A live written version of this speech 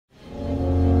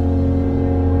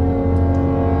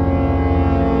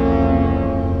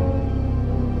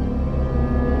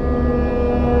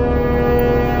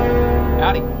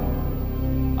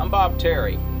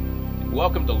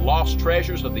lost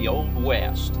treasures of the Old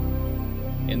West.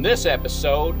 In this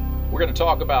episode, we're going to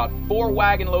talk about 4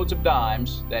 wagon loads of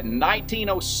dimes that in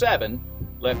 1907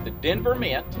 left the Denver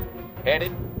Mint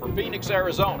headed for Phoenix,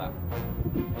 Arizona.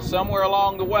 Somewhere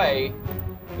along the way,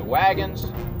 the wagons,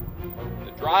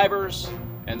 the drivers,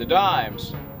 and the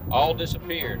dimes all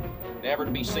disappeared, never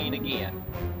to be seen again.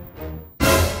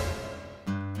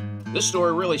 This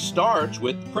story really starts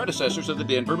with the predecessors of the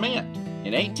Denver Mint.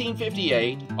 In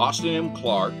 1858, Austin M.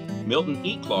 Clark, Milton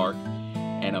E. Clark,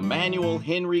 and Emanuel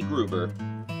Henry Gruber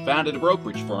founded a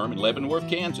brokerage firm in Leavenworth,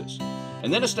 Kansas,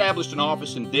 and then established an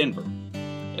office in Denver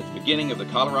at the beginning of the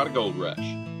Colorado Gold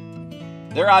Rush.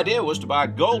 Their idea was to buy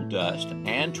gold dust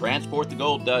and transport the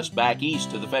gold dust back east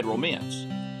to the federal mints.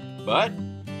 But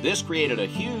this created a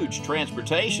huge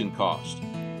transportation cost.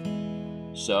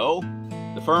 So,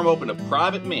 the firm opened a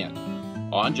private mint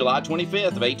on July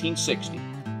 25th of 1860.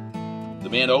 The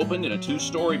mint opened in a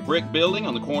 2-story brick building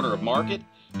on the corner of Market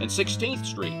and 16th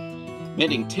Street,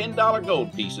 minting $10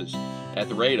 gold pieces at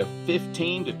the rate of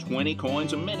 15 to 20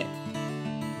 coins a minute.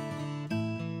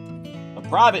 A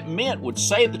private mint would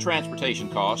save the transportation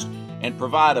cost and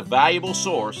provide a valuable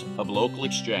source of local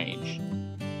exchange.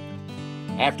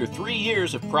 After 3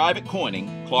 years of private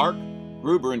coining, Clark,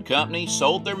 Gruber & Company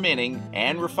sold their minting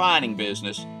and refining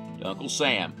business to Uncle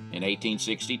Sam in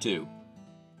 1862.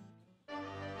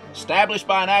 Established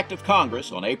by an act of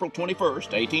Congress on April 21,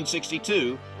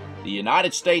 1862, the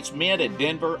United States Mint at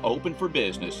Denver opened for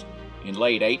business in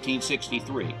late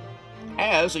 1863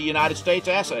 as a United States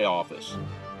Assay Office.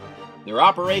 Their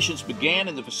operations began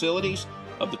in the facilities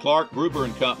of the Clark, Gruber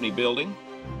 & Company building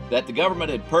that the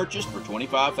government had purchased for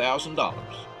 $25,000.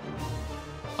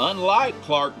 Unlike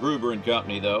Clark, Gruber &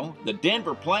 Company, though, the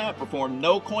Denver plant performed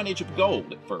no coinage of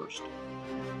gold at first.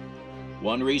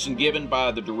 One reason given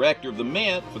by the director of the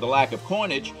mint for the lack of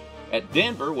coinage at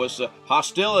Denver was the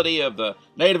hostility of the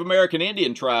Native American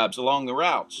Indian tribes along the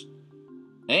routes,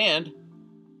 and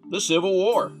the Civil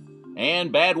War,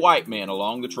 and bad white men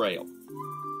along the trail.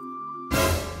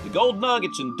 The gold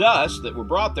nuggets and dust that were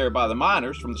brought there by the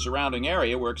miners from the surrounding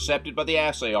area were accepted by the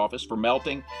assay office for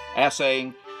melting,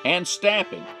 assaying, and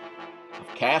stamping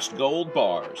of cast gold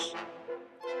bars.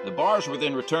 The bars were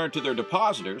then returned to their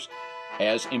depositors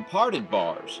as imparted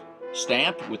bars,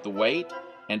 stamped with the weight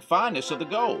and fineness of the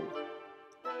gold.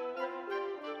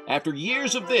 After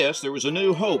years of this, there was a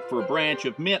new hope for a branch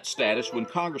of mint status when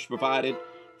Congress provided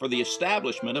for the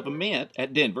establishment of a mint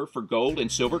at Denver for gold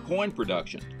and silver coin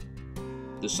production.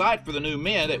 The site for the new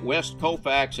mint at West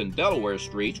Colfax and Delaware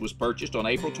Streets was purchased on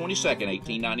April 22,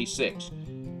 1896,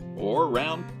 or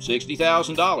around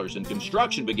 $60,000, and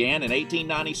construction began in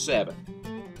 1897.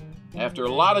 After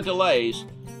a lot of delays,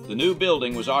 the new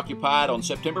building was occupied on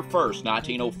September 1,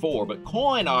 1904, but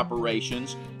coin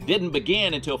operations didn't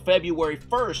begin until February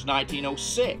 1,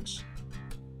 1906.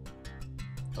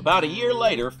 About a year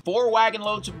later, 4 wagon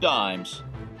loads of dimes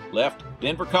left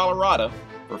Denver, Colorado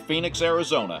for Phoenix,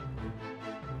 Arizona,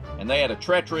 and they had a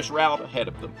treacherous route ahead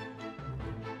of them.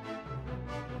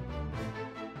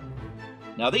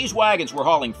 Now, these wagons were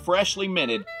hauling freshly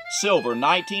minted silver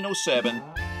 1907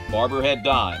 Barber Head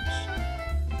dimes,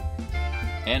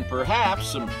 and perhaps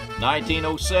some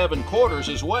 1907 quarters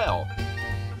as well.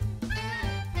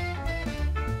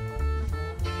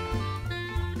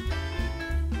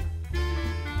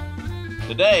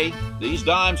 Today, these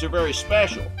dimes are very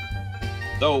special,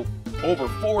 though over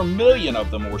 4 million of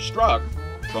them were struck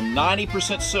from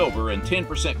 90% silver and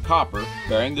 10% copper,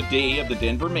 bearing the D of the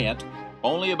Denver Mint.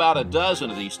 Only about a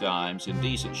dozen of these dimes in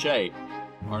decent shape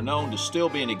are known to still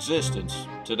be in existence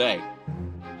today.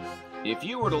 If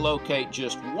you were to locate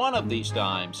just one of these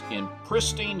dimes in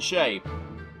pristine shape,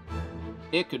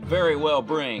 it could very well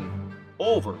bring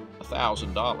over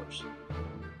 $1,000.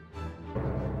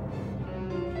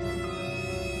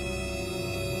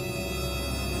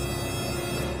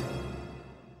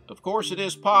 Of course, it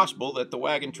is possible that the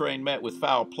wagon train met with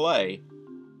foul play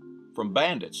from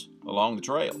bandits along the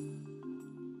trail.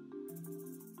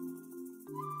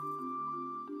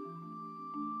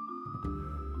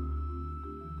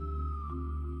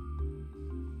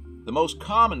 The most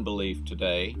common belief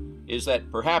today is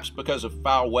that perhaps because of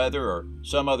foul weather or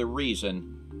some other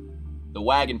reason, the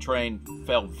wagon train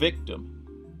fell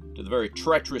victim to the very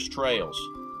treacherous trails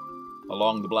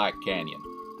along the Black Canyon.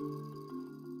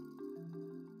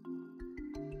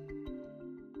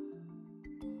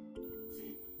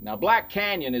 Now, Black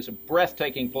Canyon is a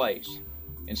breathtaking place.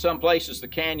 In some places, the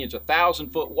canyon's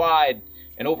 1,000 foot wide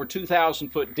and over 2,000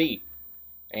 foot deep.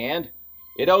 And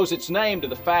it owes its name to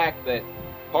the fact that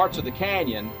parts of the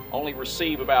canyon only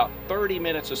receive about 30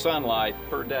 minutes of sunlight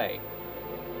per day.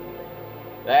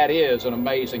 That is an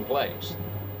amazing place.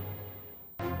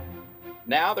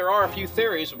 Now, there are a few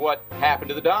theories of what happened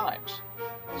to the dimes.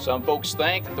 Some folks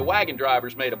think that the wagon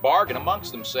drivers made a bargain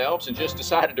amongst themselves and just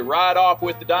decided to ride off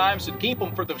with the dimes and keep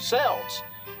them for themselves.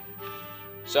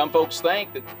 Some folks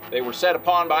think that they were set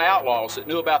upon by outlaws that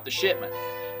knew about the shipment.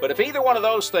 But if either one of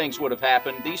those things would have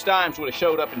happened, these dimes would have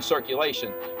showed up in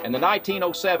circulation, and the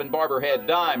 1907 Barber Head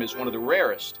dime is one of the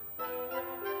rarest.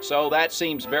 So that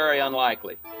seems very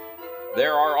unlikely.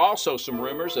 There are also some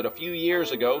rumors that a few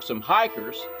years ago, some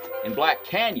hikers in Black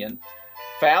Canyon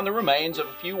found the remains of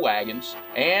a few wagons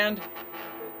and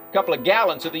a couple of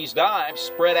gallons of these dimes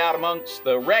spread out amongst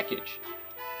the wreckage.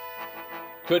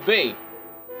 Could be.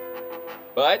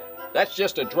 But that's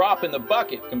just a drop in the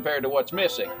bucket compared to what's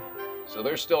missing. So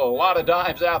there's still a lot of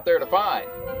dimes out there to find.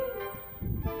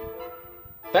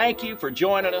 Thank you for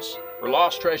joining us for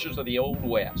Lost Treasures of the Old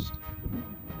West,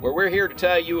 where we're here to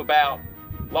tell you about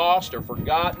lost or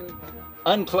forgotten,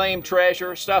 unclaimed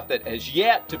treasure, stuff that has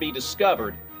yet to be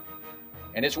discovered,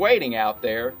 and it's waiting out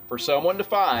there for someone to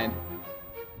find,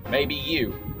 maybe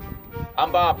you.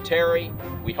 I'm Bob Terry.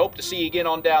 We hope to see you again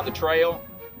on Down the Trail.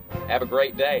 Have a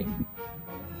great day.